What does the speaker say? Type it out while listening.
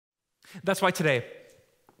That's why today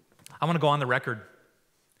I want to go on the record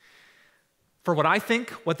for what I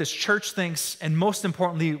think, what this church thinks, and most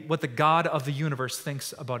importantly, what the God of the universe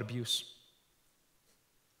thinks about abuse.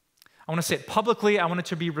 I want to say it publicly. I want it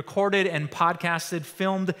to be recorded and podcasted,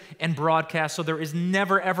 filmed and broadcast, so there is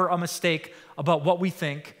never, ever a mistake about what we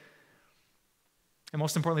think, and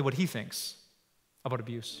most importantly, what he thinks about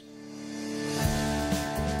abuse.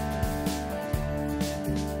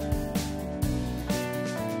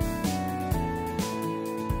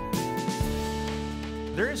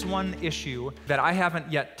 There is one issue that I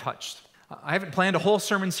haven't yet touched. I haven't planned a whole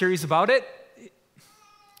sermon series about it.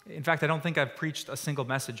 In fact, I don't think I've preached a single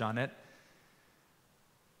message on it.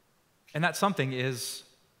 And that something is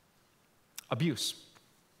abuse.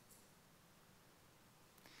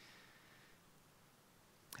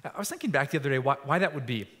 I was thinking back the other day why that would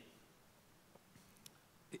be.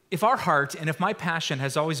 If our heart and if my passion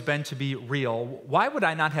has always been to be real, why would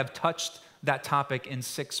I not have touched that topic in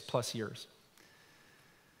 6+ years?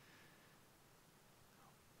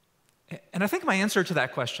 And I think my answer to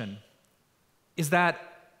that question is that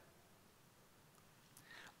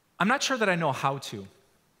I'm not sure that I know how to.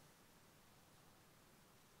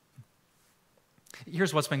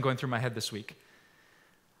 Here's what's been going through my head this week.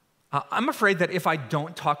 I'm afraid that if I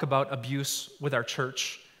don't talk about abuse with our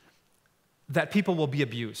church, that people will be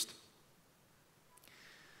abused.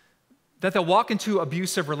 That they'll walk into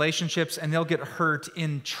abusive relationships and they'll get hurt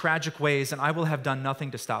in tragic ways, and I will have done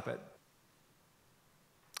nothing to stop it.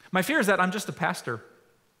 My fear is that I'm just a pastor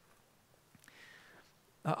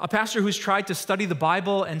who's tried to study the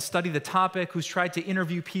Bible and study the topic, who's tried to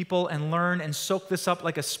interview people and learn and soak this up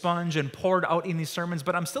like a sponge and pour it out in these sermons,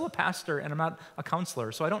 but I'm still a pastor and I'm not a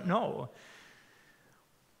counselor, so I don't know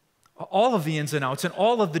all of the ins and outs and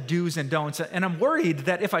all of the do's and don'ts, and I'm worried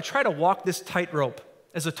that if I try to walk this tightrope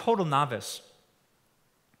as a total novice,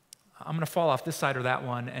 I'm going to fall off this side or that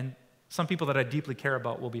one, and some people that I deeply care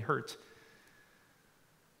about will be hurt.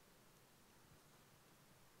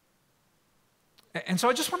 And so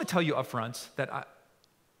I just want to tell you up front that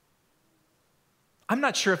I'm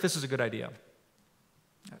not sure if this is a good idea.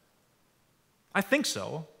 I think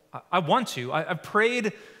so. I want to. I've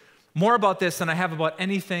prayed more about this than I have about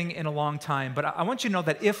anything in a long time, but I want you to know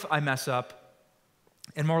that if I mess up,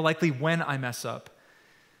 and more likely when I mess up,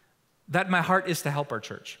 that my heart is to help our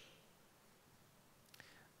church.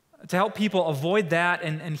 To help people avoid that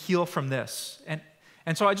and heal from this.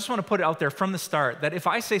 And so I just want to put it out there from the start that if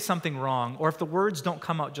I say something wrong or if the words don't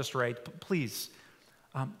come out just right, please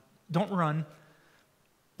don't run.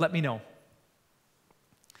 Let me know.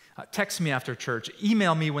 Text me after church.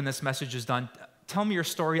 Email me when this message is done. Tell me your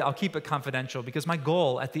story. I'll keep it confidential because my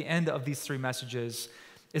goal at the end of these 3 messages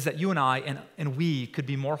is that you and I and we could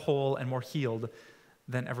be more whole and more healed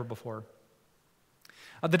than ever before.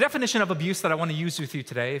 The definition of abuse that I want to use with you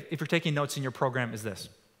today, if you're taking notes in your program, is this.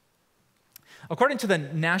 According to the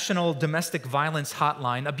National Domestic Violence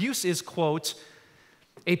Hotline, abuse is, quote,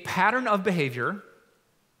 a pattern of behavior.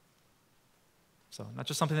 So not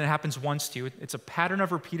just something that happens once to you, it's a pattern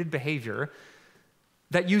of repeated behavior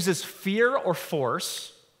that uses fear or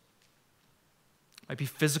force. It might be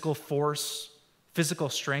physical force, physical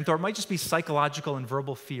strength, or it might just be psychological and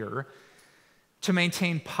verbal fear to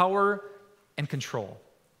maintain power and control.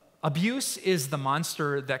 Abuse is the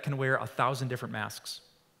monster that can wear 1,000 different masks.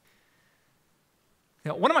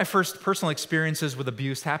 One of my first personal experiences with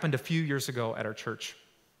abuse happened a few years ago at our church.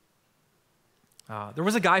 There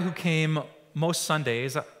was a guy who came most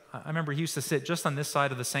Sundays. I remember he used to sit just on this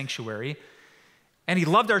side of the sanctuary, and he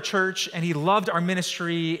loved our church, and he loved our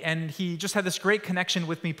ministry, and he just had this great connection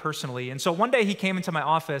with me personally. And so one day he came into my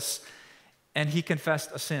office, and he confessed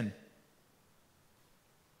a sin.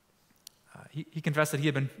 He confessed that he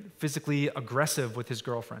had been physically aggressive with his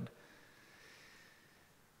girlfriend.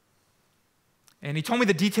 And he told me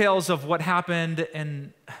the details of what happened,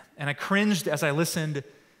 and I cringed as I listened.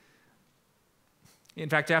 In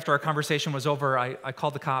fact, after our conversation was over, I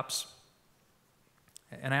called the cops,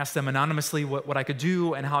 and I asked them anonymously what I could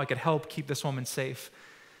do and how I could help keep this woman safe.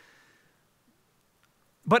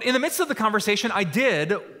 But in the midst of the conversation, I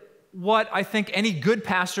did what I think any good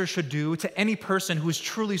pastor should do to any person who's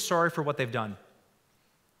truly sorry for what they've done.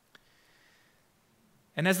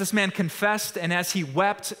 And as this man confessed, and as he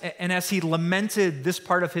wept, and as he lamented this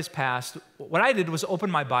part of his past, what I did was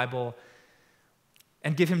open my Bible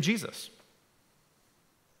and give him Jesus.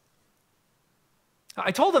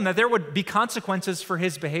 I told him that there would be consequences for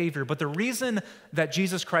his behavior, but the reason that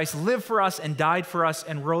Jesus Christ lived for us and died for us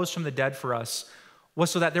and rose from the dead for us was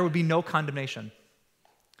so that there would be no condemnation.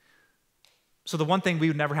 So the one thing we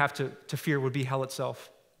would never have to fear would be hell itself.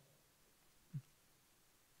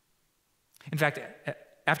 In fact,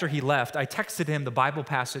 after he left, I texted him the Bible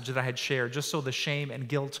passage that I had shared just so the shame and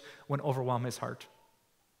guilt wouldn't overwhelm his heart.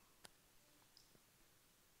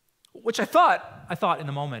 Which I thought in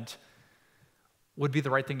the moment would be the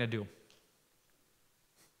right thing to do.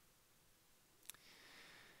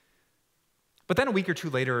 But then a week or two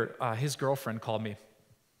later, his girlfriend called me.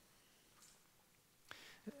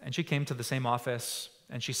 And she came to the same office,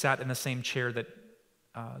 and she sat in the same chair that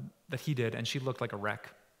he did, and she looked like a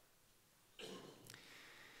wreck.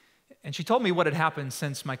 And she told me what had happened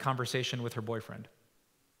since my conversation with her boyfriend.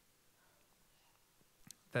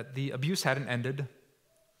 That the abuse hadn't ended.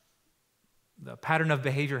 The pattern of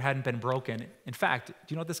behavior hadn't been broken. In fact, do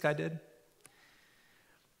you know what this guy did?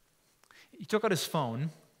 He took out his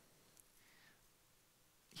phone.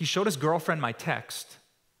 He showed his girlfriend my text.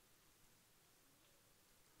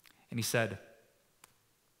 And he said,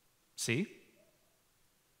 "See?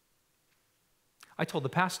 I told the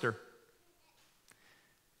pastor.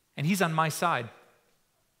 And he's on my side.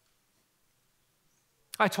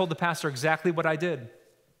 I told the pastor exactly what I did.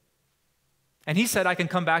 And he said I can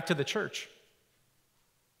come back to the church.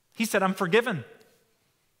 He said I'm forgiven.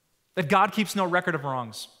 That God keeps no record of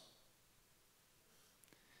wrongs."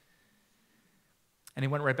 And he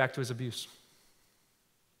went right back to his abuse.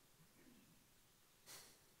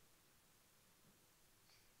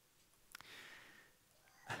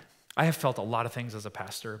 I have felt a lot of things as a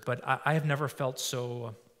pastor, but I have never felt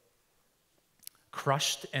so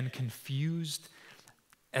crushed and confused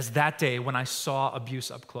as that day when I saw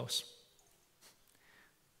abuse up close.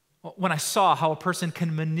 When I saw how a person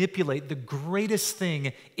can manipulate the greatest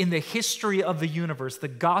thing in the history of the universe, the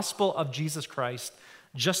gospel of Jesus Christ,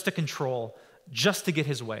 just to control, just to get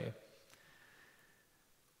his way.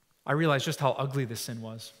 I realized just how ugly this sin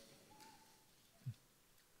was.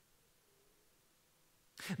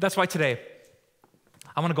 That's why today,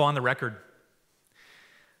 I want to go on the record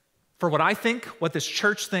for what I think, what this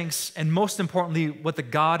church thinks, and most importantly, what the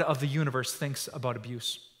God of the universe thinks about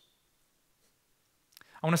abuse.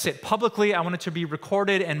 I want to say it publicly. I want it to be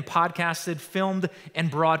recorded and podcasted, filmed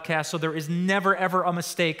and broadcast, so there is never, ever a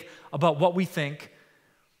mistake about what we think,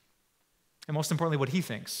 and most importantly, what he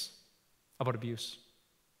thinks about abuse.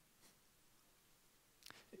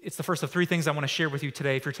 It's the first of three things I want to share with you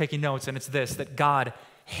today if you're taking notes, and it's this, that God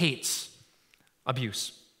hates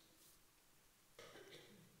abuse.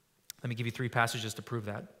 Let me give you three passages to prove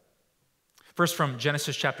that. First, from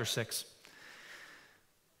Genesis chapter 6.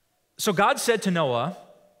 So God said to Noah,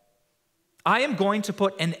 "I am going to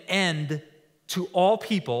put an end to all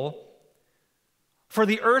people, for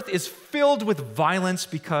the earth is filled with violence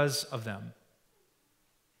because of them."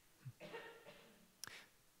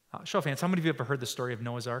 Show of hands, how many of you have ever heard the story of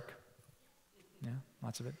Noah's Ark? Yeah,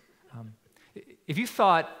 lots of it. If you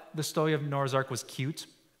thought the story of Noah's Ark was cute,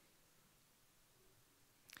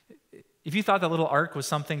 if you thought that little ark was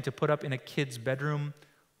something to put up in a kid's bedroom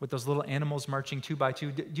with those little animals marching two by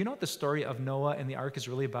two, do you know what the story of Noah and the ark is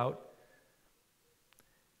really about?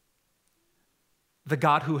 The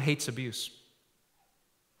God who hates abuse.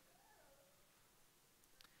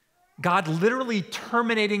 God literally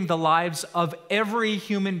terminating the lives of every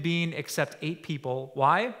human being except 8 people.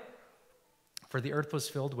 Why? For the earth was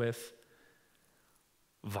filled with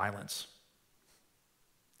violence.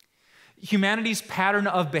 Humanity's pattern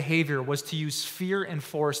of behavior was to use fear and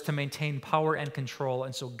force to maintain power and control,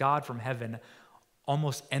 and so God from heaven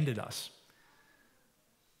almost ended us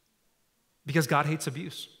because God hates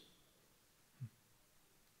abuse.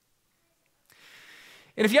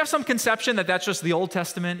 And if you have some conception that that's just the Old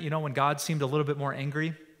Testament, when God seemed a little bit more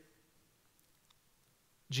angry,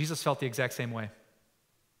 Jesus felt the exact same way.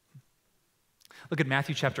 Look at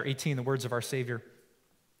Matthew chapter 18, the words of our Savior.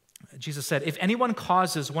 Jesus said, "If anyone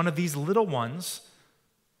causes one of these little ones,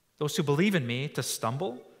 those who believe in me, to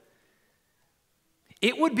stumble,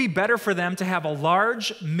 it would be better for them to have a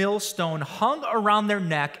large millstone hung around their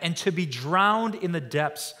neck and to be drowned in the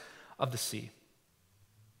depths of the sea."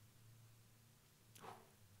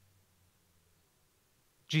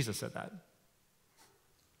 Jesus said that.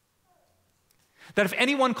 That if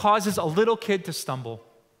anyone causes a little kid to stumble,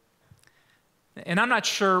 and I'm not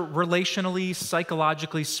sure relationally,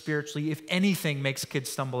 psychologically, spiritually, if anything makes kids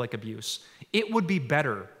stumble like abuse, it would be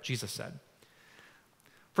better, Jesus said,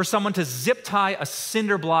 for someone to zip tie a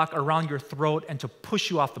cinder block around your throat and to push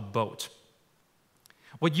you off the boat.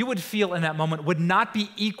 What you would feel in that moment would not be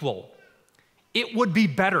equal. It would be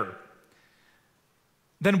better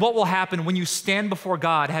than what will happen when you stand before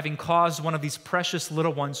God having caused one of these precious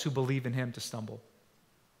little ones who believe in him to stumble.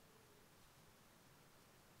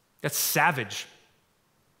 That's savage.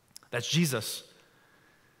 That's Jesus.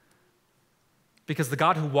 Because the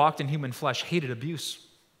God who walked in human flesh hated abuse.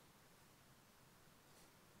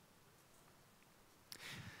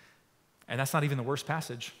 And that's not even the worst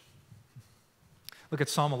passage. Look at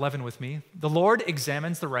Psalm 11 with me. The Lord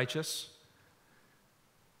examines the righteous,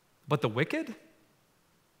 but the wicked,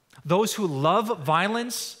 those who love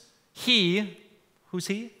violence, who's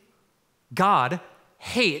he? God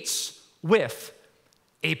hates with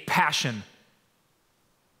a passion.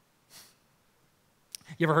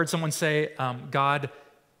 You ever heard someone say, God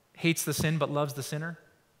hates the sin but loves the sinner?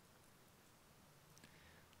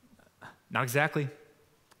 Not exactly.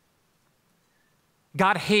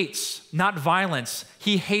 God hates, not violence.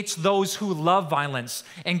 He hates those who love violence.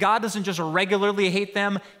 And God doesn't just regularly hate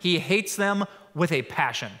them, he hates them with a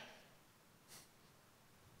passion.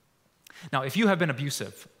 Now, if you have been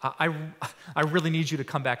abusive, I really need you to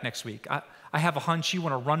come back next week. I have a hunch you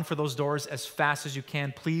want to run for those doors as fast as you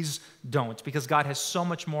can. Please don't, because God has so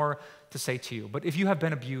much more to say to you. But if you have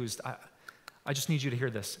been abused, I just need you to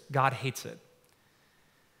hear this. God hates it.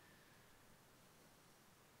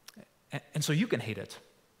 And so you can hate it.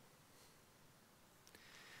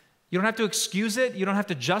 You don't have to excuse it. You don't have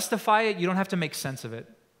to justify it. You don't have to make sense of it.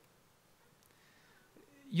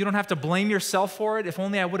 You don't have to blame yourself for it. If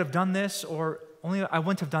only I would have done this, or only I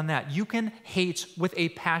wouldn't have done that. You can hate with a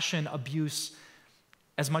passion abuse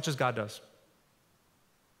as much as God does.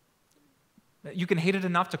 You can hate it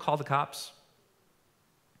enough to call the cops.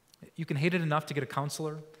 You can hate it enough to get a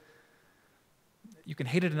counselor. You can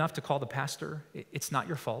hate it enough to call the pastor. It's not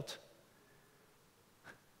your fault.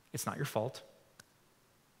 It's not your fault.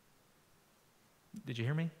 Did you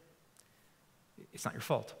hear me? It's not your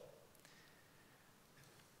fault.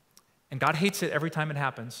 And God hates it every time it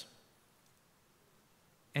happens.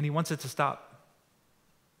 And he wants it to stop.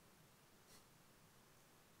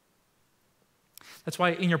 That's why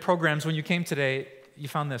in your programs, when you came today, you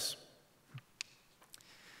found this.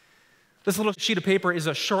 This little sheet of paper is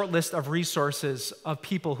a short list of resources of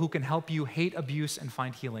people who can help you hate abuse and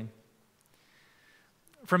find healing.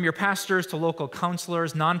 From your pastors to local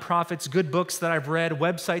counselors, nonprofits, good books that I've read,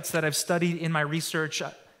 websites that I've studied in my research.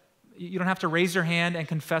 You don't have to raise your hand and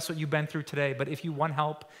confess what you've been through today, but if you want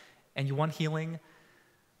help and you want healing,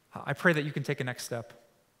 I pray that you can take a next step.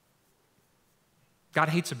 God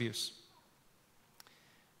hates abuse,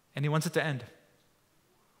 and he wants it to end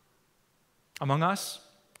among us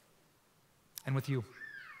and with you.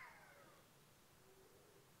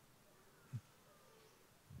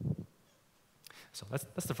 So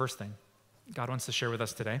that's the first thing God wants to share with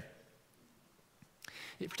us today.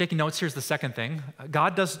 If you're taking notes, here's the second thing.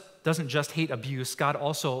 God doesn't just hate abuse, God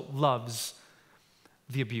also loves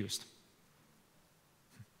the abused.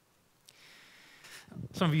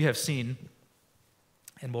 Some of you have seen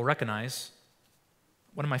and will recognize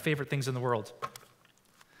one of my favorite things in the world.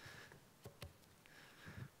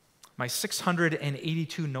 My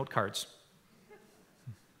 682 note cards.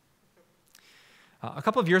 A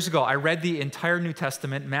couple of years ago, I read the entire New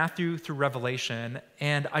Testament, Matthew through Revelation,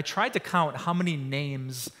 and I tried to count how many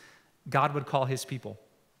names God would call his people.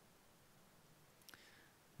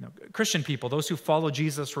 Christian people, those who follow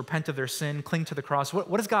Jesus, repent of their sin, cling to the cross.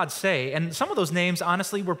 What does God say? And some of those names,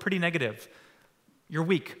 honestly, were pretty negative. You're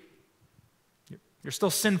weak. You're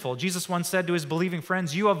still sinful. Jesus once said to his believing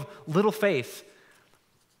friends, you have little faith.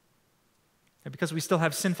 And because we still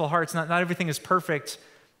have sinful hearts, not everything is perfect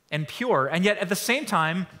and pure. And yet, at the same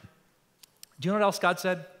time, do you know what else God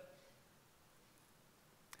said?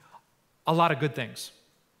 A lot of good things.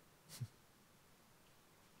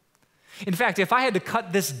 In fact, if I had to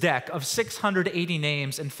cut this deck of 680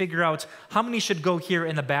 names and figure out how many should go here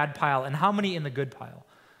in the bad pile and how many in the good pile,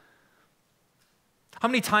 how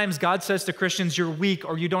many times God says to Christians, you're weak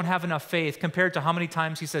or you don't have enough faith, compared to how many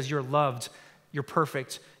times he says you're loved, you're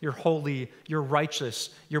perfect, you're holy, you're righteous,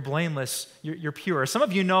 you're blameless, you're pure. Some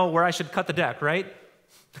of you know where I should cut the deck, right?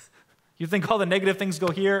 You think all the negative things go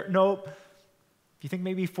here? Nope. You think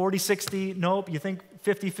maybe 40-60? Nope. You think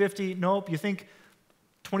 50-50? Nope. You think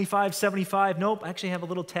 25-75? Nope. I actually have a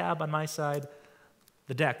little tab on my side.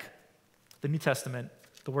 The deck, the New Testament,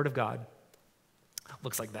 the Word of God,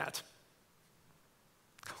 looks like that.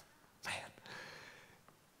 Oh,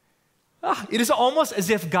 man. It is almost as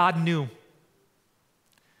if God knew.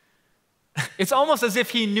 It's almost as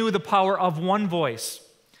if he knew the power of one voice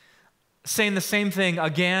saying the same thing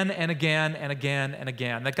again and again and again and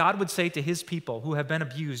again. That God would say to his people who have been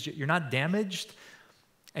abused, you're not damaged,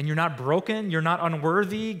 and you're not broken, you're not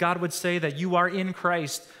unworthy, God would say that you are in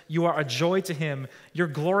Christ. You are a joy to him. You're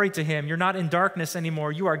glory to him. You're not in darkness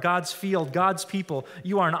anymore. You are God's field, God's people.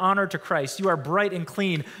 You are an honor to Christ. You are bright and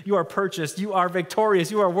clean. You are purchased. You are victorious.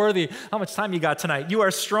 You are worthy. How much time you got tonight? You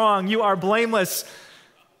are strong. You are blameless.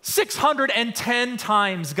 610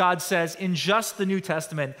 times God says in just the New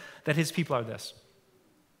Testament that his people are this.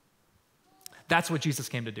 That's what Jesus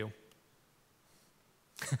came to do.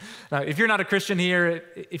 Now, if you're not a Christian here,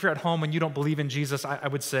 if you're at home and you don't believe in Jesus, I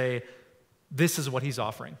would say this is what he's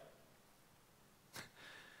offering.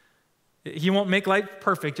 He won't make life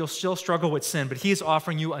perfect. You'll still struggle with sin, but he is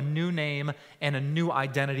offering you a new name and a new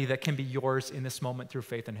identity that can be yours in this moment through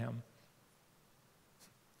faith in him.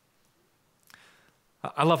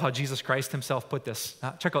 I love how Jesus Christ himself put this.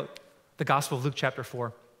 Check out the Gospel of Luke chapter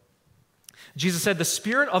 4. Jesus said, "The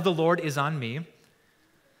Spirit of the Lord is on me,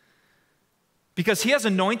 because he has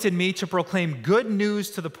anointed me to proclaim good news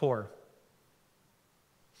to the poor.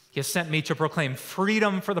 He has sent me to proclaim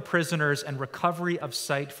freedom for the prisoners and recovery of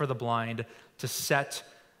sight for the blind, to set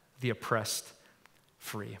the oppressed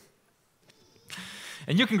free."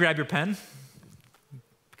 And you can grab your pen,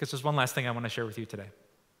 because there's one last thing I want to share with you today.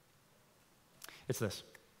 It's this: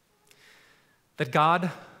 that God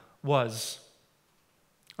was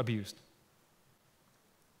abused.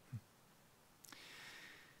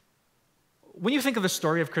 When you think of the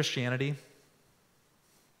story of Christianity,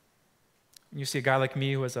 you see a guy like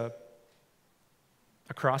me who has a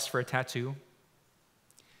cross for a tattoo,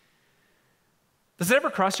 does it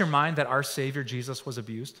ever cross your mind that our Savior Jesus was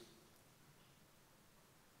abused?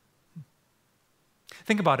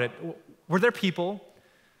 Think about it. Were there people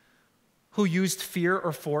who used fear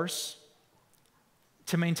or force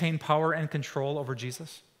to maintain power and control over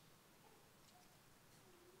Jesus?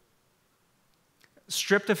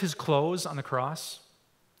 Stripped of his clothes on the cross,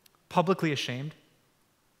 publicly ashamed,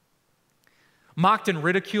 mocked and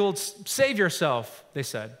ridiculed. "Save yourself," they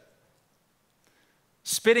said.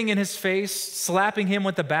 Spitting in his face, slapping him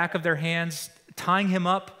with the back of their hands, tying him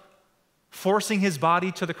up, forcing his body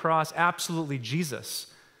to the cross. Absolutely,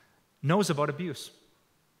 Jesus knows about abuse.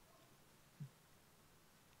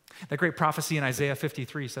 That great prophecy in Isaiah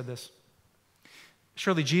 53 said this: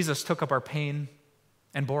 "Surely Jesus took up our pain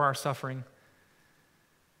and bore our suffering.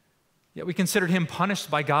 Yet we considered him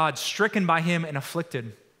punished by God, stricken by him and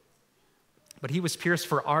afflicted. But he was pierced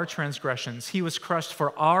for our transgressions. He was crushed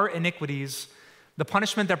for our iniquities. The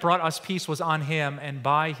punishment that brought us peace was on him, and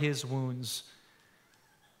by his wounds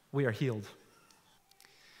we are healed."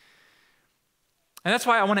 And that's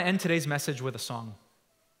why I want to end today's message with a song.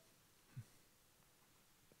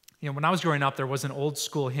 When I was growing up, there was an old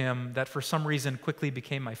school hymn that for some reason quickly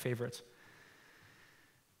became my favorite.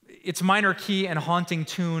 Its minor key and haunting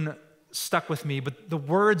tune stuck with me, but the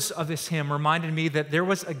words of this hymn reminded me that there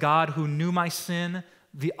was a God who knew my sin,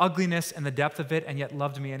 the ugliness and the depth of it, and yet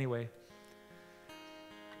loved me anyway.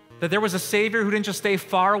 That there was a Savior who didn't just stay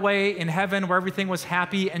far away in heaven where everything was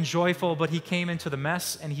happy and joyful, but he came into the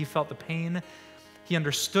mess and he felt the pain. He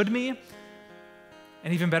understood me,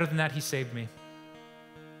 and even better than that, he saved me.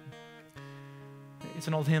 It's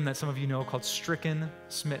an old hymn that some of you know called "Stricken,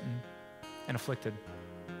 Smitten, and Afflicted."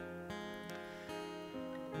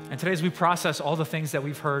 And today, as we process all the things that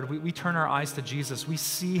we've heard, we turn our eyes to Jesus. We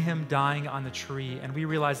see him dying on the tree, and we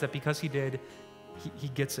realize that because he did, he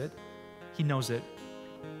gets it, he knows it,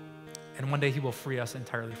 and one day he will free us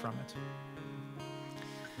entirely from it.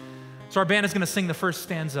 So our band is going to sing the first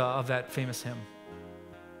stanza of that famous hymn,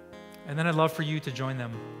 and then I'd love for you to join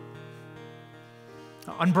them.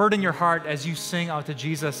 Unburden your heart as you sing out to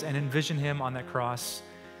Jesus and envision him on that cross,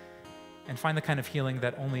 and find the kind of healing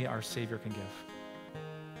that only our Savior can give.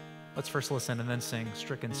 Let's first listen and then sing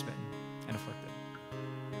 "Stricken, Smitten, and Afflicted."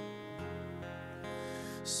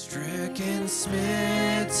 Stricken,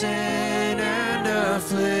 smitten, and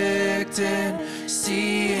afflicted,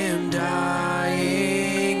 see him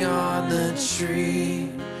dying on the tree.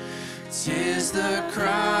 'Tis the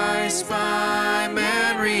Christ by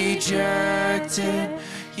man rejected,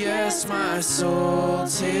 yes, my soul,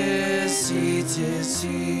 'tis he, 'tis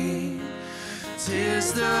he.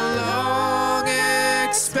 'Tis the long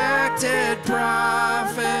expected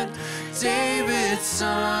prophet, David's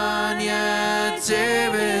son, yet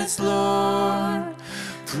David's Lord.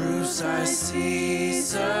 Proofs I see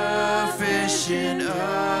sufficient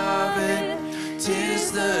of it,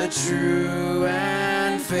 'tis the true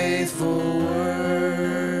and faithful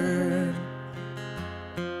word.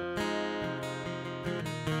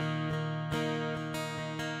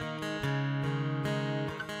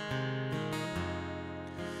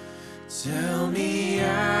 Tell me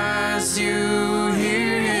as you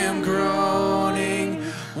hear him groaning,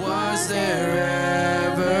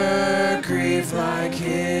 life like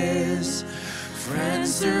his.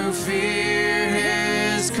 Friends through fear,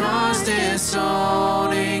 his constant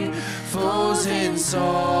stoning, foes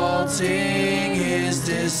insulting his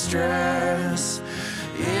distress.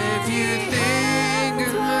 If you think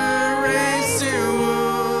her race to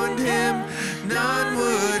wound him, none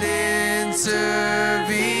would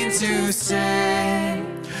intervene to save.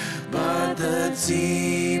 But the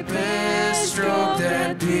deepest stroke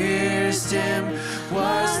that pierced him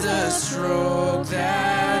was the stroke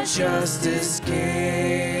that just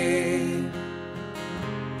escaped.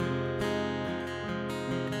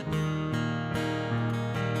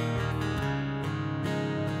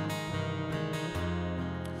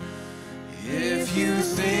 If you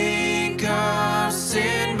think of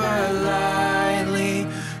sin but lightly,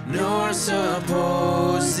 nor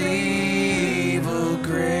suppose the evil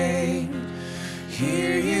great,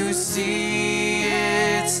 here you see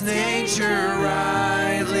its nature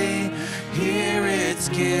rightly, here its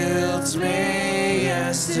guilt may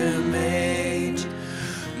estimate.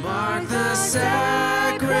 Mark the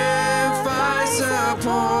sacrifice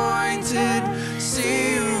appointed,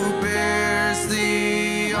 see who bears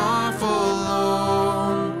the awful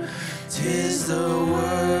load. 'Tis the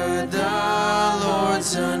word, the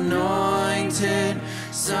Lord's anointed,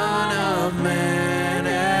 Son of Man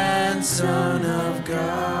and Son of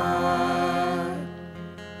God.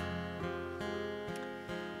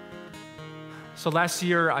 So last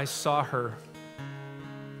year I saw her.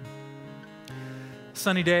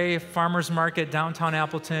 Sunny day, farmer's market, downtown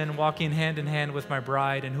Appleton, walking hand in hand with my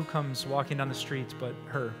bride, and who comes walking down the street but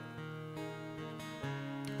her?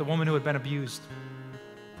 The woman who had been abused,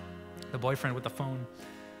 the boyfriend with the phone.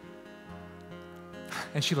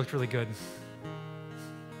 And she looked really good.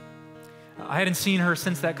 I hadn't seen her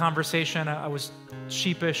since that conversation. I was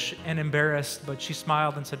sheepish and embarrassed, but she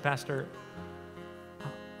smiled and said, "Pastor,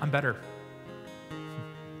 I'm better."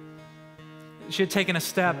 She had taken a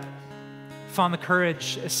step, found the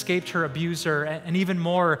courage, escaped her abuser, and even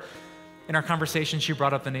more, in our conversation, she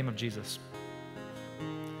brought up the name of Jesus.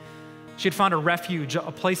 She had found a refuge,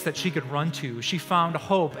 a place that she could run to. She found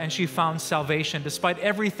hope and she found salvation. Despite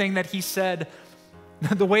everything that he said,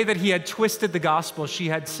 the way that he had twisted the gospel, she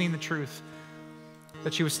had seen the truth,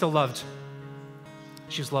 that she was still loved.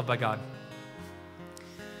 She was loved by God.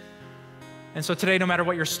 And so today, no matter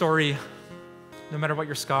what your story, no matter what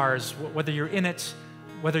your scars, whether you're in it,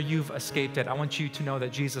 whether you've escaped it, I want you to know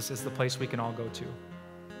that Jesus is the place we can all go to.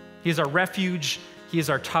 He is our refuge. He is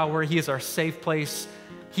our tower. He is our safe place.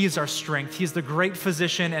 He is our strength. He is the great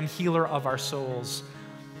physician and healer of our souls.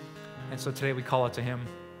 And so today we call out to him.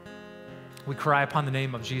 We cry upon the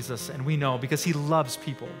name of Jesus, and we know, because he loves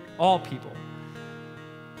people, all people,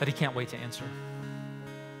 that he can't wait to answer.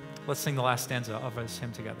 Let's sing the last stanza of his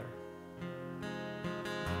hymn together.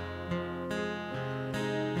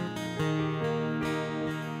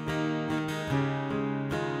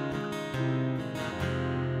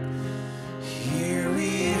 Here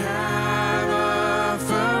we have a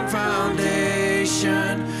firm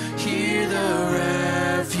foundation, here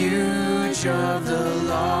the refuge of the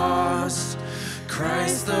lost.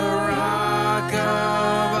 Christ the rock of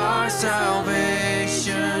our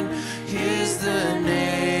salvation is the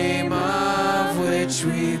name of which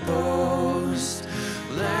we boast.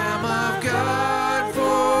 Lamb of God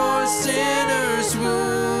for sinners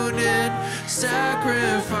wounded,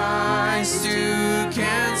 sacrifice to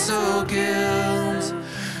cancel guilt.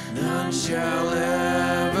 None shall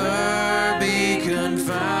ever be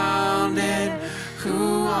confounded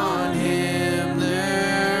who on him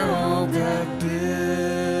their hope have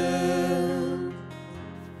built.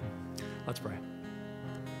 Let's pray.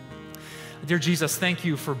 Dear Jesus, thank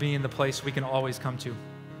you for being the place we can always come to.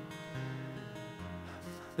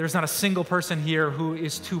 There's not a single person here who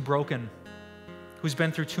is too broken, who's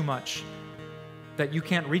been through too much, that you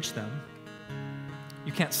can't reach them,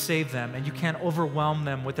 you can't save them, and you can't overwhelm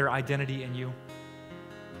them with their identity in you.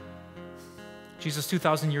 Jesus,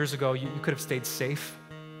 2,000 years ago, you could have stayed safe.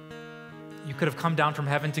 You could have come down from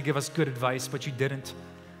heaven to give us good advice, but you didn't.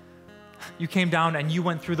 You came down and you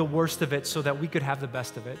went through the worst of it so that we could have the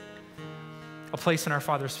best of it, a place in our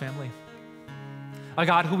Father's family, a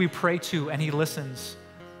God who we pray to and he listens,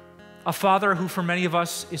 a Father who for many of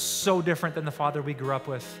us is so different than the Father we grew up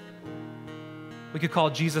with. We could call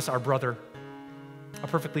Jesus our brother, a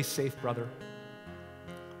perfectly safe brother.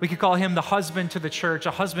 We could call him the husband to the church,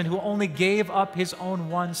 a husband who only gave up his own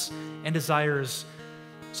wants and desires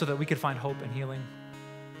so that we could find hope and healing.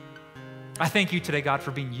 I thank you today, God, for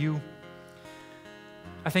being you.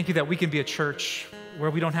 I thank you that we can be a church where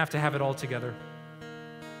we don't have to have it all together.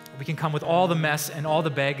 We can come with all the mess and all the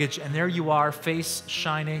baggage, and there you are, face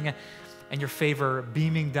shining, and your favor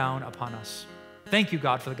beaming down upon us. Thank you,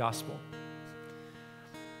 God, for the gospel.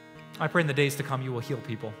 I pray in the days to come you will heal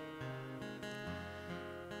people.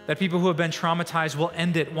 That people who have been traumatized will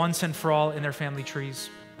end it once and for all in their family trees.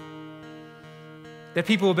 That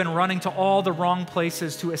people who have been running to all the wrong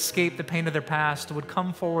places to escape the pain of their past would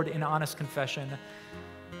come forward in honest confession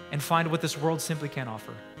and find what this world simply can't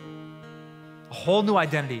offer. A whole new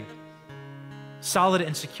identity, solid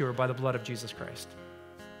and secure by the blood of Jesus Christ.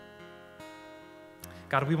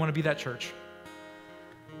 God, we want to be that church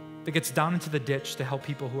that gets down into the ditch to help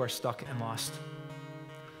people who are stuck and lost.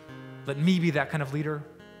 Let me be that kind of leader.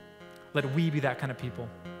 Let we be that kind of people.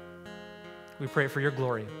 We pray for your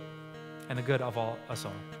glory and the good of us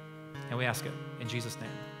all. And we ask it in Jesus' name.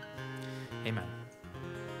 Amen.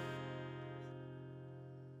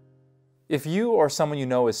 If you or someone you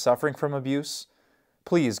know is suffering from abuse,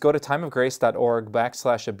 please go to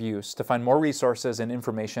timeofgrace.org/abuse to find more resources and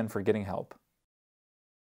information for getting help.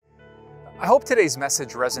 I hope today's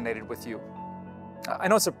message resonated with you. I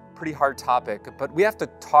know it's a pretty hard topic, but we have to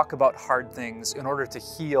talk about hard things in order to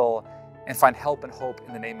heal and find help and hope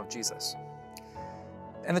in the name of Jesus.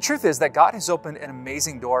 And the truth is that God has opened an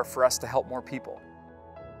amazing door for us to help more people.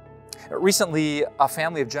 Recently, a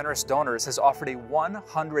family of generous donors has offered a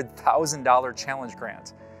 $100,000 challenge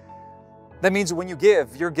grant. That means when you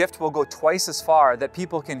give, your gift will go twice as far that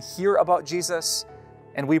people can hear about Jesus,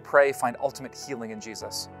 and we pray find ultimate healing in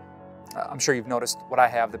Jesus. I'm sure you've noticed what I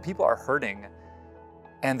have, that people are hurting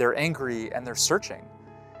and they're angry and they're searching.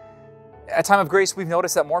 At Time of Grace, we've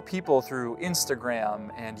noticed that more people through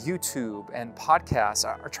Instagram and YouTube and podcasts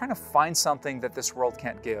are trying to find something that this world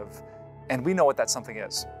can't give. And we know what that something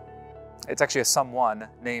is. It's actually a someone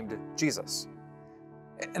named Jesus.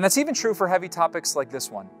 And that's even true for heavy topics like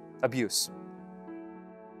this one, abuse.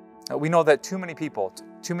 We know that too many people,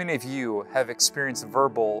 too many of you have experienced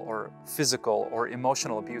verbal or physical or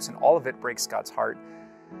emotional abuse, and all of it breaks God's heart.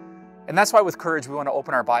 And that's why with courage, we want to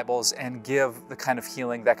open our Bibles and give the kind of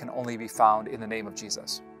healing that can only be found in the name of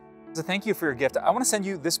Jesus. As a thank you for your gift, I want to send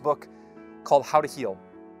you this book called How to Heal.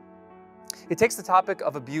 It takes the topic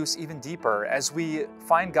of abuse even deeper as we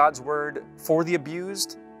find God's word for the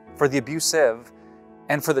abused, for the abusive,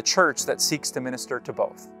 and for the church that seeks to minister to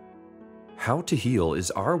both. How to Heal is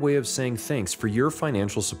our way of saying thanks for your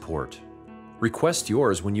financial support. Request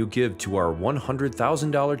yours when you give to our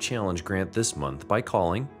 $100,000 challenge grant this month by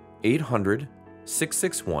calling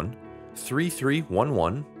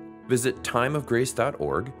 800-661-3311, visit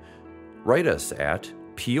timeofgrace.org, write us at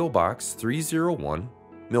P.O. Box 301,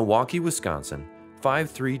 Milwaukee, Wisconsin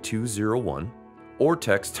 53201, or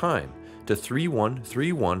text TIME to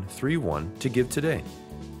 313131 to give today.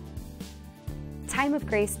 Time of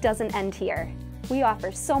Grace doesn't end here. We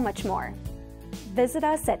offer so much more. Visit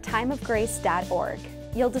us at timeofgrace.org.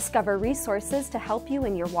 You'll discover resources to help you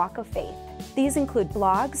in your walk of faith. These include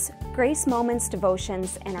blogs, Grace Moments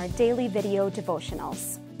devotions, and our daily video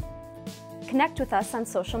devotionals. Connect with us on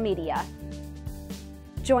social media.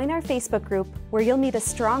 Join our Facebook group where you'll meet a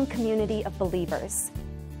strong community of believers.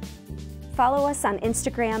 Follow us on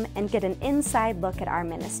Instagram and get an inside look at our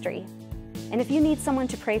ministry. And if you need someone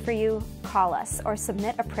to pray for you, call us or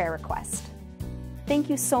submit a prayer request. Thank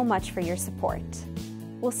you so much for your support.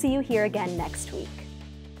 We'll see you here again next week.